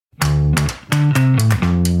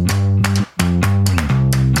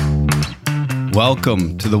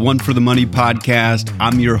Welcome to the One for the Money podcast.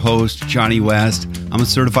 I'm your host, Johnny West. I'm a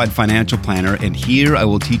certified financial planner, and here I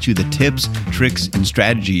will teach you the tips, tricks, and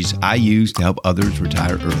strategies I use to help others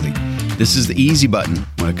retire early. This is the easy button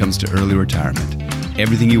when it comes to early retirement.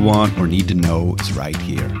 Everything you want or need to know is right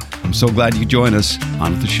here. I'm so glad you join us.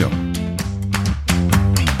 On with the show.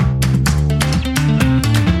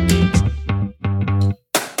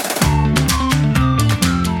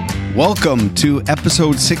 Welcome to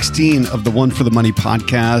episode 16 of the One for the Money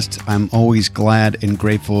podcast. I'm always glad and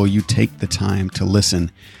grateful you take the time to listen.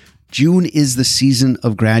 June is the season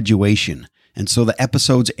of graduation, and so the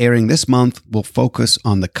episodes airing this month will focus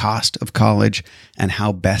on the cost of college and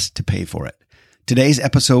how best to pay for it. Today's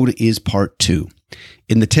episode is part 2.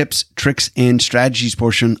 In the tips, tricks, and strategies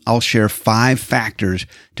portion, I'll share 5 factors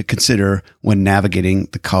to consider when navigating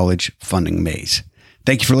the college funding maze.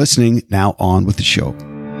 Thank you for listening. Now on with the show.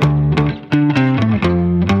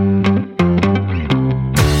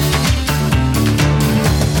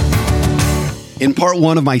 In part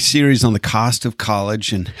 1 of my series on the cost of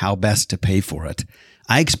college and how best to pay for it,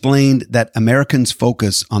 I explained that Americans'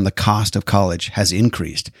 focus on the cost of college has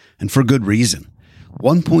increased, and for good reason.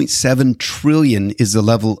 $1.7 trillion is the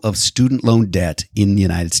level of student loan debt in the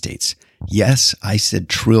United States. Yes, I said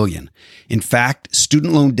trillion. In fact,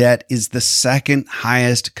 student loan debt is the second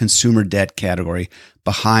highest consumer debt category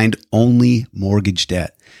behind only mortgage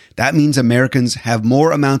debt. That means Americans have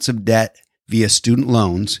more amounts of debt via student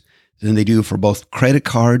loans than they do for both credit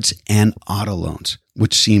cards and auto loans,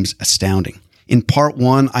 which seems astounding. In part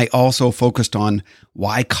 1, I also focused on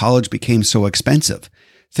why college became so expensive.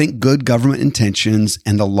 Think good government intentions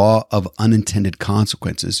and the law of unintended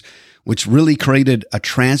consequences, which really created a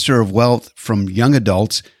transfer of wealth from young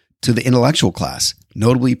adults to the intellectual class,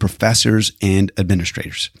 notably professors and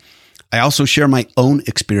administrators. I also share my own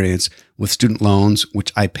experience with student loans,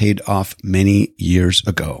 which I paid off many years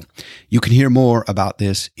ago. You can hear more about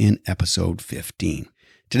this in episode 15.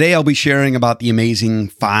 Today, I'll be sharing about the amazing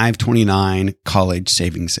 529 college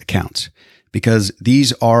savings accounts, because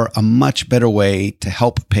these are a much better way to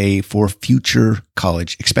help pay for future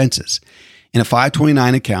college expenses. In a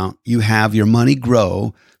 529 account, you have your money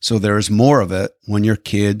grow so there's more of it when your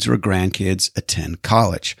kids or grandkids attend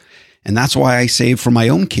college. And that's why I save for my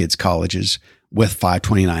own kids' colleges with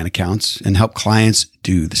 529 accounts and help clients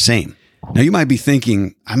do the same. Now, you might be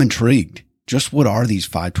thinking, I'm intrigued. Just what are these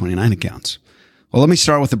 529 accounts? Well, let me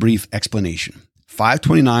start with a brief explanation.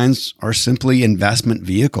 529s are simply investment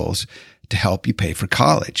vehicles to help you pay for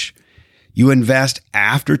college. You invest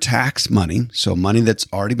after-tax money, so money that's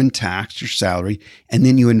already been taxed, your salary, and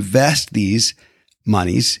then you invest these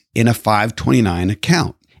monies in a 529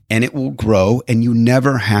 account. And it will grow and you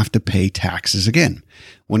never have to pay taxes again.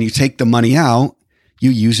 When you take the money out, you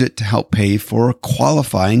use it to help pay for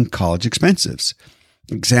qualifying college expenses.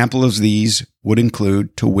 Examples of these would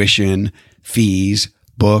include tuition, fees,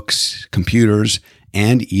 books, computers,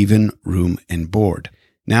 and even room and board.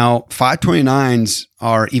 Now, 529s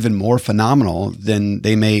are even more phenomenal than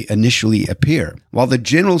they may initially appear. While the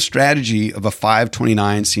general strategy of a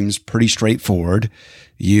 529 seems pretty straightforward,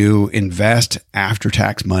 you invest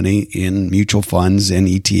after-tax money in mutual funds and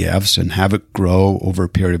ETFs and have it grow over a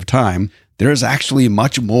period of time. There is actually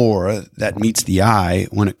much more that meets the eye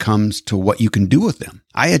when it comes to what you can do with them.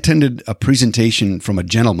 I attended a presentation from a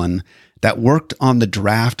gentleman that worked on the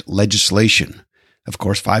draft legislation. Of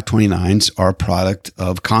course, 529s are a product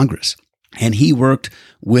of Congress. And he worked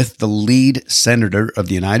with the lead senator of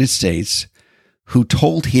the United States who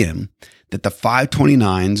told him that the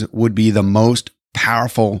 529s would be the most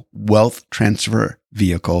powerful wealth transfer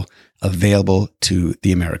vehicle available to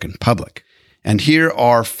the American public. And here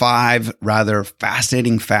are 5 rather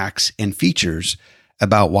fascinating facts and features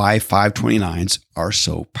about why 529s are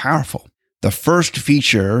so powerful. The first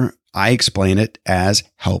feature, I explain it as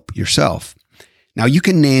help yourself. Now, you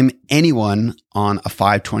can name anyone on a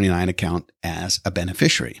 529 account as a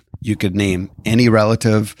beneficiary. You could name any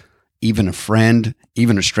relative, even a friend,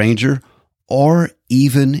 even a stranger, or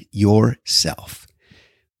even yourself.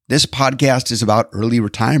 This podcast is about early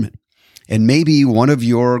retirement. And maybe one of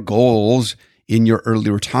your goals in your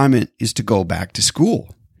early retirement is to go back to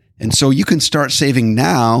school. And so you can start saving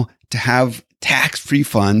now to have tax-free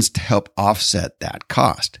funds to help offset that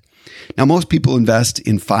cost. Now, most people invest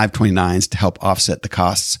in 529s to help offset the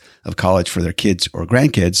costs of college for their kids or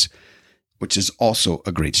grandkids, which is also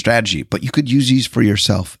a great strategy, but you could use these for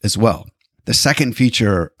yourself as well. The second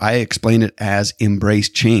feature, I explain it as embrace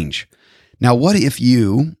change. Now, what if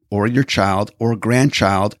you or your child or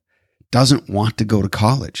grandchild doesn't want to go to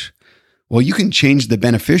college? Well, you can change the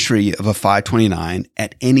beneficiary of a 529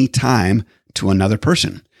 at any time to another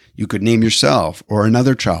person. You could name yourself or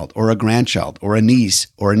another child or a grandchild or a niece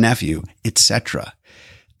or a nephew, etc.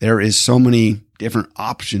 There is so many different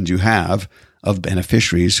options you have of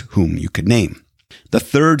beneficiaries whom you could name. The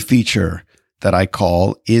third feature that I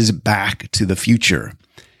call is back to the future.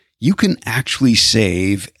 You can actually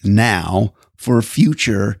save now for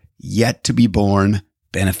future yet to be born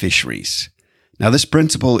beneficiaries. Now, this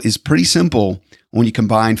principle is pretty simple when you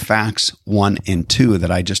combine facts 1 and 2 that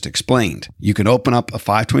I just explained. You can open up a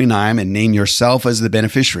 529 and name yourself as the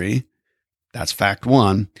beneficiary. That's fact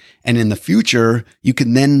 1. And in the future, you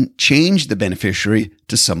can then change the beneficiary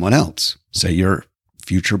to someone else. Say your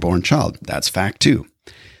future born child. That's fact 2.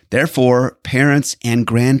 Therefore, parents and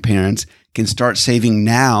grandparents can start saving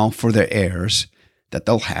now for their heirs that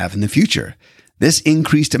they'll have in the future. This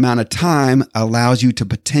increased amount of time allows you to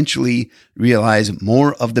potentially realize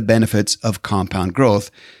more of the benefits of compound growth,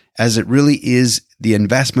 as it really is the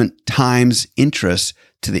investment times interest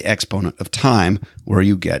to the exponent of time where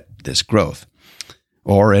you get this growth.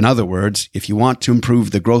 Or in other words, if you want to improve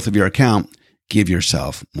the growth of your account, give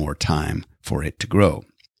yourself more time for it to grow.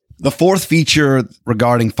 The fourth feature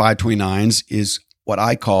regarding 529s is what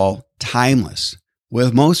I call timeless.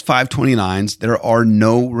 With most 529s, there are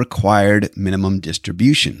no required minimum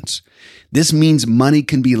distributions. This means money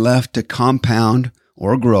can be left to compound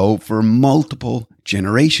or grow for multiple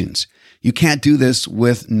generations. You can't do this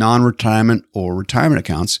with non-retirement or retirement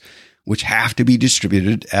accounts, which have to be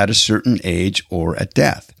distributed at a certain age or at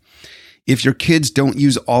death. If your kids don't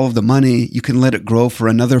use all of the money, you can let it grow for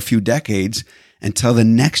another few decades until the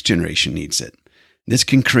next generation needs it. This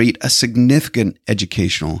can create a significant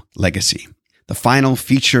educational legacy. The final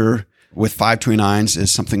feature with 529s is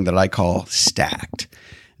something that I call stacked.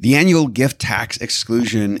 The annual gift tax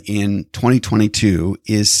exclusion in 2022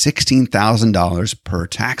 is $16,000 per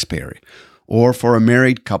taxpayer, or for a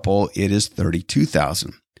married couple, it is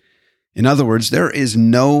 $32,000. In other words, there is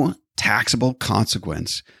no taxable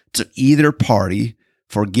consequence to either party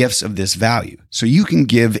for gifts of this value. So you can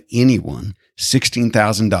give anyone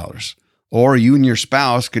 $16,000, or you and your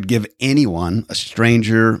spouse could give anyone, a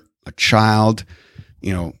stranger, a child,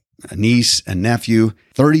 a niece, a nephew,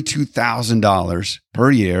 $32,000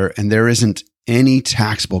 per year, and there isn't any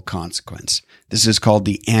taxable consequence. This is called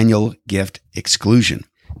the annual gift exclusion.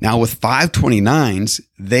 Now, with 529s,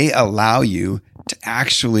 they allow you to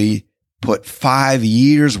actually put 5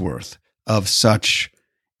 years worth of such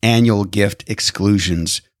annual gift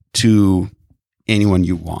exclusions to anyone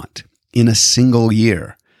you want in a single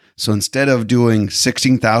year. So instead of doing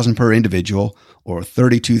 $16,000 per individual or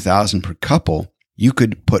 $32,000 per couple, you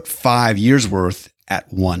could put 5 years worth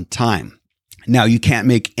at one time. Now, you can't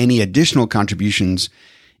make any additional contributions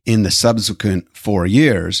in the subsequent 4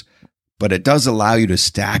 years, but it does allow you to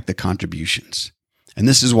stack the contributions. And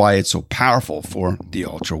this is why it's so powerful for the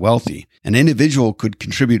ultra wealthy. An individual could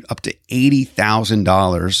contribute up to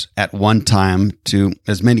 $80,000 at one time to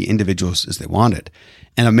as many individuals as they wanted.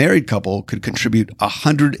 And a married couple could contribute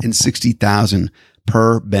 $160,000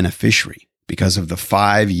 per beneficiary because of the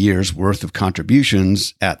 5 years worth of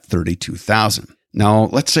contributions at $32,000. Now,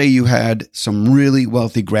 let's say you had some really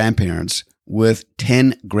wealthy grandparents with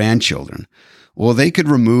 10 grandchildren. Well, they could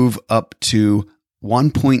remove up to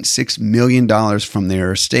 $1.6 million from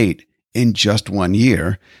their estate in just 1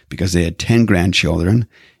 year because they had 10 grandchildren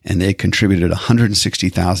and they contributed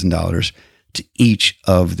 $160,000 to each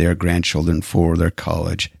of their grandchildren for their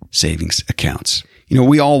college savings accounts.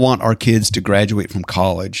 We all want our kids to graduate from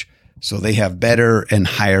college so they have better and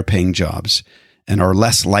higher paying jobs and are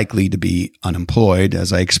less likely to be unemployed,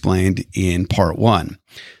 as I explained in part 1.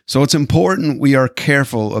 So it's important we are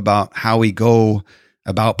careful about how we go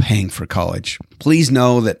about paying for college. Please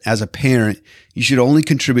know that as a parent, you should only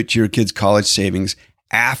contribute to your kids' college savings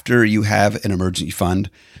after you have an emergency fund,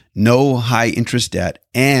 no high interest debt,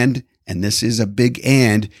 and this is a big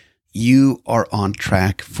and, you are on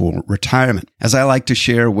track for retirement. As I like to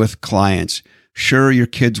share with clients, sure, your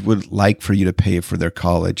kids would like for you to pay for their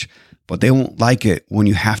college, but they won't like it when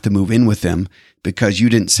you have to move in with them because you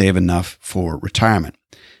didn't save enough for retirement.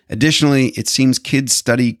 Additionally, it seems kids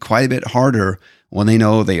study quite a bit harder when they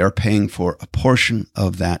know they are paying for a portion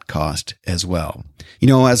of that cost as well.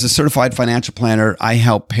 As a certified financial planner, I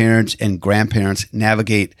help parents and grandparents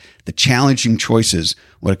navigate the challenging choices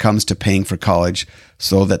when it comes to paying for college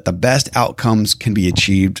so that the best outcomes can be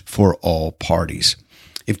achieved for all parties.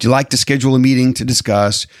 If you'd like to schedule a meeting to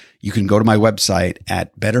discuss, you can go to my website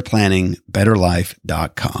at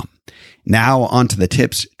betterplanningbetterlife.com. Now on to the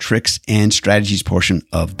tips, tricks, and strategies portion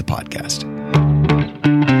of the podcast.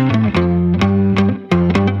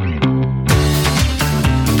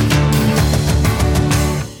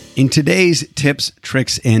 In today's tips,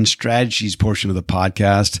 tricks, and strategies portion of the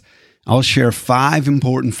podcast, I'll share 5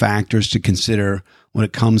 important factors to consider when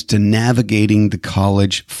it comes to navigating the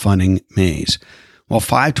college funding maze. While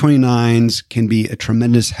 529s can be a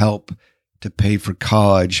tremendous help to pay for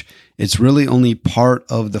college, it's really only part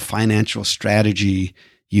of the financial strategy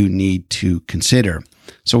you need to consider.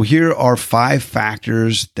 So here are 5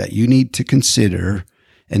 factors that you need to consider.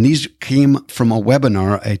 And these came from a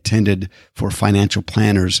webinar I attended for financial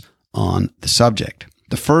planners on the subject.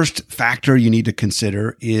 The first factor you need to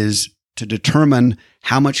consider is to determine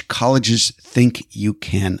how much colleges think you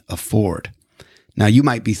can afford. Now, you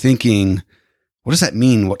might be thinking, what does that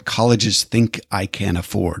mean? What colleges think I can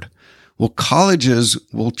afford? Well, colleges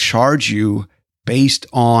will charge you based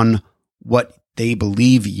on what they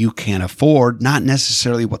believe you can afford, not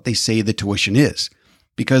necessarily what they say the tuition is,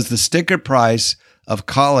 because the sticker price of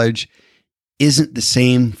college isn't the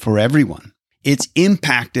same for everyone. It's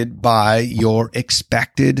impacted by your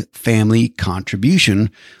expected family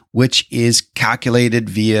contribution, which is calculated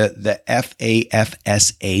via the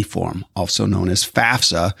FAFSA form, also known as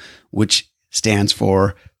FAFSA, which stands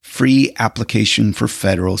for Free Application for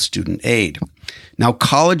Federal Student Aid. Now,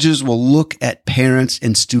 colleges will look at parents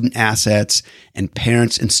and student assets and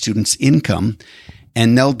parents and students' income,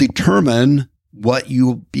 and they'll determine what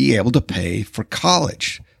you'll be able to pay for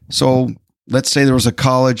college. So let's say there was a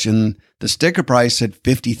college and the sticker price said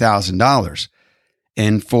 $50,000.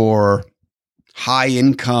 And for high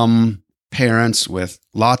income parents with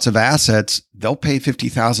lots of assets, they'll pay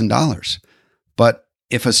 $50,000. But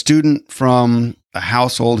if a student from a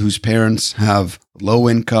household whose parents have low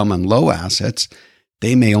income and low assets,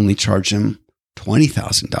 they may only charge them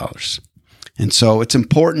 $20,000. And so it's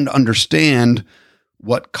important to understand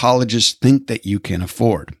what colleges think that you can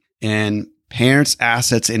afford. And parents'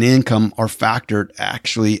 assets and income are factored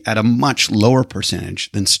actually at a much lower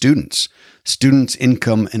percentage than students. Students'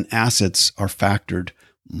 income and assets are factored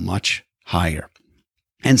much higher.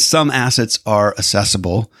 And some assets are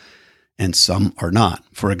assessable and some are not.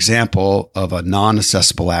 For example, of a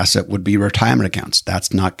non-assessable asset would be retirement accounts.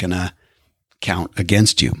 That's not going to count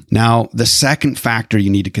against you. Now, the second factor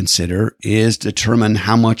you need to consider is determine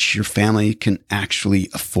how much your family can actually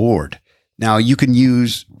afford. Now, you can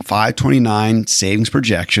use 529 savings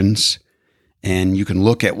projections, and you can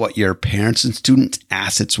look at what your parents' and students'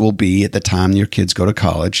 assets will be at the time your kids go to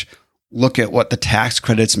college, look at what the tax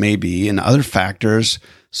credits may be and other factors,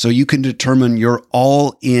 so you can determine your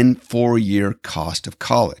all-in 4-year cost of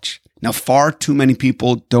college. Now, far too many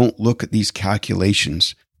people don't look at these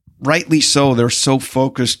calculations. Rightly so, they're so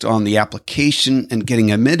focused on the application and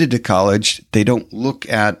getting admitted to college, they don't look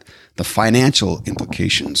at the financial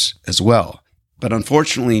implications as well. But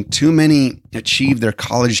unfortunately, too many achieve their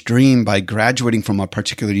college dream by graduating from a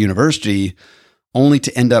particular university only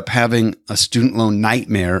to end up having a student loan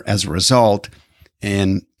nightmare as a result.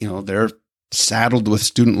 And, they're saddled with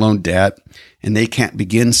student loan debt and they can't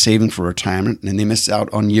begin saving for retirement and they miss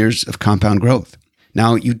out on years of compound growth.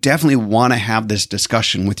 Now, you definitely want to have this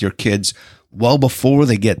discussion with your kids well before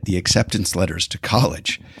they get the acceptance letters to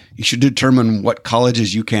college. You should determine what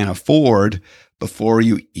colleges you can afford before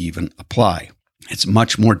you even apply. It's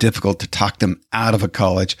much more difficult to talk them out of a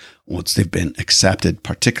college once they've been accepted,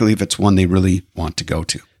 particularly if it's one they really want to go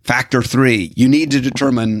to. Factor 3, you need to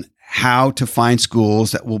determine how to find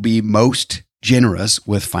schools that will be most generous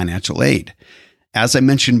with financial aid. As I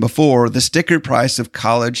mentioned before, the sticker price of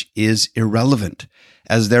college is irrelevant,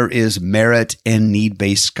 as there is merit and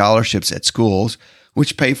need-based scholarships at schools,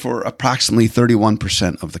 which pay for approximately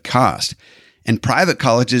 31% of the cost. And private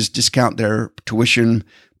colleges discount their tuition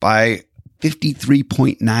by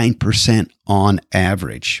 53.9% on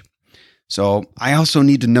average. So I also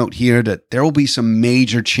need to note here that there will be some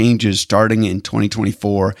major changes starting in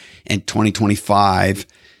 2024 and 2025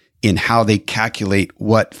 in how they calculate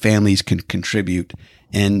what families can contribute.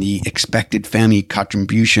 And the expected family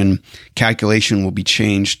contribution calculation will be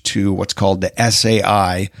changed to what's called the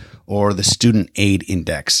SAI, or the Student Aid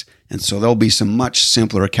Index. And so there'll be some much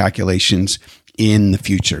simpler calculations in the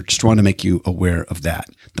future. Just want to make you aware of that.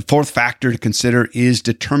 The fourth factor to consider is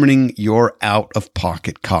determining your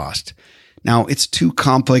out-of-pocket cost. Now, it's too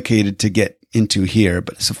complicated to get into here,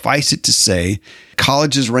 but suffice it to say,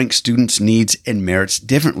 colleges rank students' needs and merits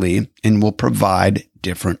differently and will provide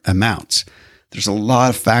different amounts. There's a lot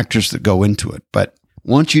of factors that go into it, but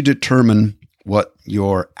once you determine what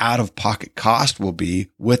your out-of-pocket cost will be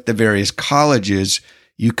with the various colleges,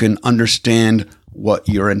 you can understand what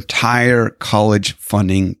your entire college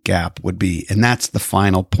funding gap would be. And that's the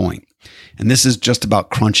final point. And this is just about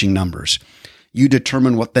crunching numbers. You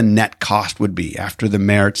determine what the net cost would be after the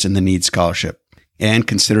merits and the needs scholarship. and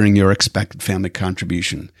considering your expected family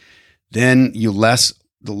contribution. Then you less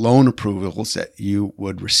the loan approvals that you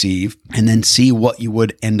would receive, and then see what you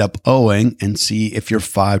would end up owing and see if your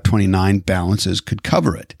 529 balances could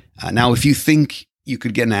cover it. Now, if you think you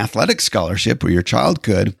could get an athletic scholarship, or your child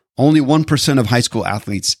could, only 1% of high school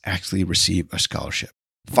athletes actually receive a scholarship.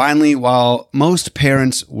 Finally, while most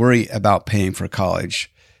parents worry about paying for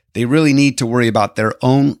college, they really need to worry about their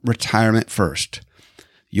own retirement first.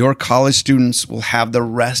 Your college students will have the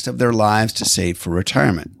rest of their lives to save for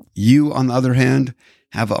retirement. You, on the other hand,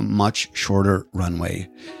 have a much shorter runway.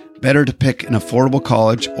 Better to pick an affordable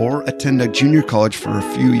college or attend a junior college for a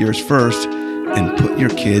few years first and put your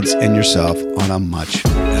kids and yourself on a much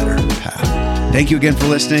better path. Thank you again for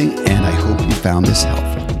listening, and I hope you found this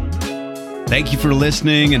helpful. Thank you for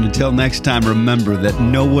listening, and until next time, remember that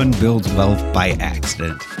no one builds wealth by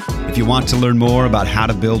accident. If you want to learn more about how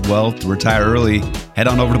to build wealth to retire early, head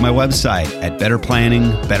on over to my website at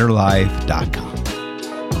betterplanningbetterlife.com.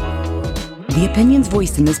 The opinions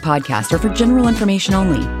voiced in this podcast are for general information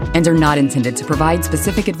only and are not intended to provide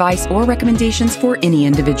specific advice or recommendations for any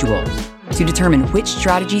individual. To determine which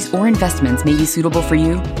strategies or investments may be suitable for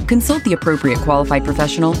you, consult the appropriate qualified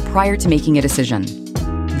professional prior to making a decision.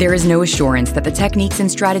 There is no assurance that the techniques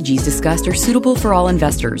and strategies discussed are suitable for all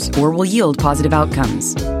investors or will yield positive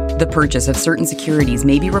outcomes. The purchase of certain securities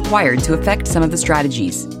may be required to affect some of the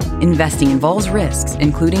strategies. Investing involves risks,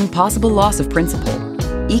 including possible loss of principal.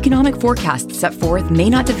 Economic forecasts set forth may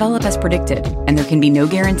not develop as predicted, and there can be no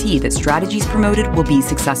guarantee that strategies promoted will be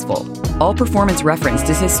successful. All performance referenced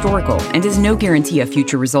is historical and is no guarantee of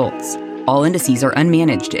future results. All indices are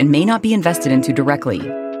unmanaged and may not be invested into directly.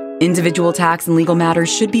 Individual tax and legal matters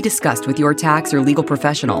should be discussed with your tax or legal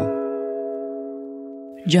professional.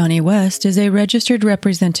 Johnny West is a registered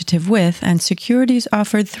representative with and securities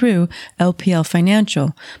offered through LPL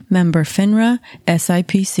Financial, member FINRA,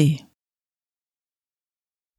 SIPC.